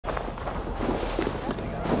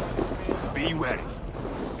Be wary.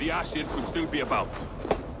 The Aesir could still be about.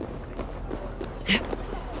 Hey,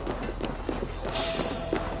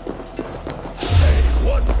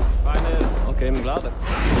 what? Okay, I'm glad. My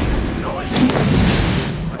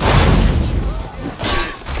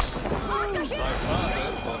father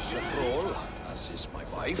was a thrall, as is my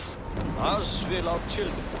wife. As will our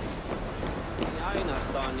children.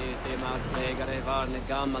 Einastaan i markläggare var en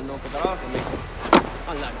gammal något rakt med.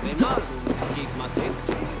 Han lärde mig marmor, gick man sig.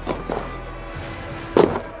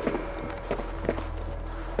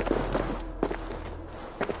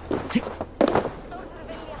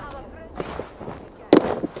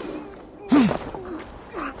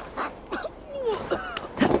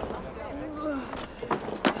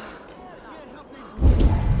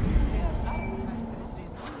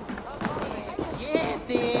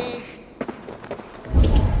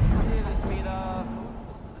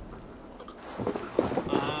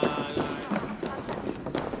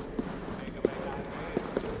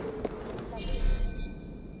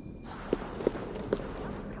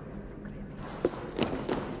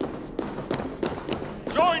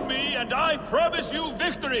 Join me, and I promise you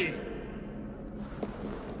victory!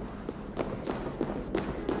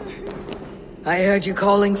 I heard you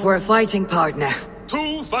calling for a fighting partner.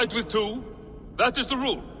 Two fight with two. That is the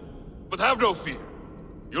rule. But have no fear.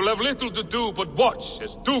 You'll have little to do but watch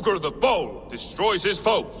as Dugr the Bold destroys his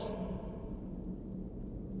foes.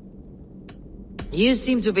 You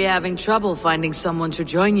seem to be having trouble finding someone to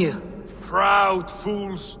join you. Proud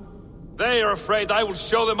fools. They are afraid I will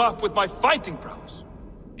show them up with my fighting prowess.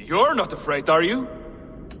 You're not afraid, are you?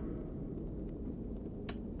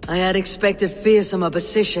 I had expected fearsome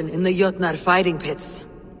opposition in the Jotunheim fighting pits.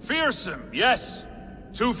 Fearsome, yes.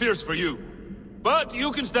 Too fierce for you. But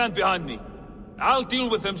you can stand behind me. I'll deal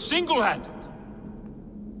with them single-handed.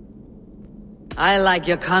 I like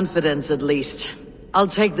your confidence, at least. I'll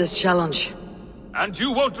take this challenge. And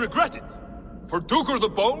you won't regret it. For Dugr the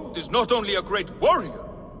Bold is not only a great warrior,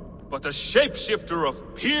 but a shapeshifter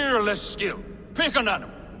of peerless skill. Pick an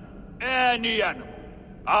animal. Any animal.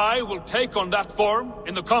 I will take on that form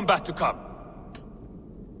in the combat to come.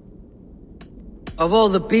 Of all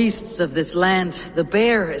the beasts of this land, the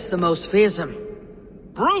bear is the most fearsome.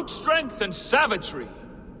 Brute strength and savagery.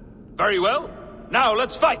 Very well. Now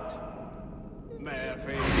let's fight. A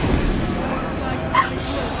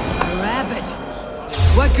rabbit?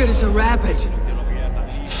 What good is a rabbit?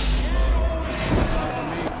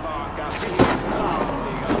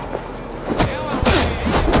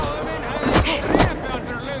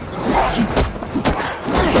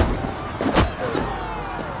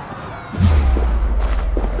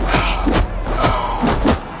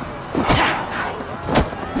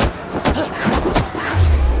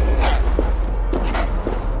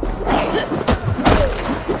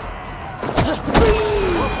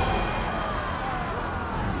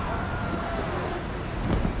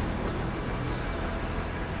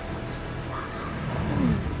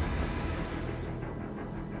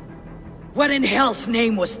 What in hell's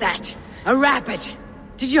name was that? A rabbit?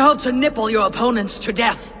 Did you hope to nipple your opponents to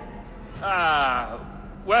death?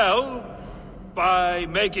 Well, by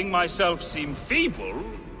making myself seem feeble,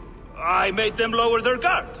 I made them lower their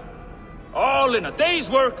guard. All in a day's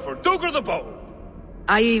work for Dugr the Bold.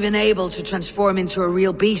 Are you even able to transform into a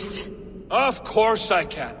real beast? Of course I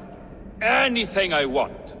can. Anything I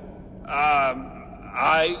want.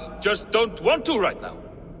 I just don't want to right now.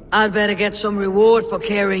 I'd better get some reward for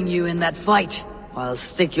carrying you in that fight. Or I'll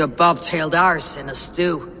stick your bob-tailed arse in a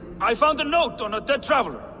stew. I found a note on a dead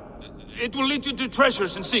traveler. It will lead you to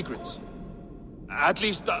treasures and secrets. At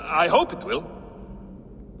least, I hope it will.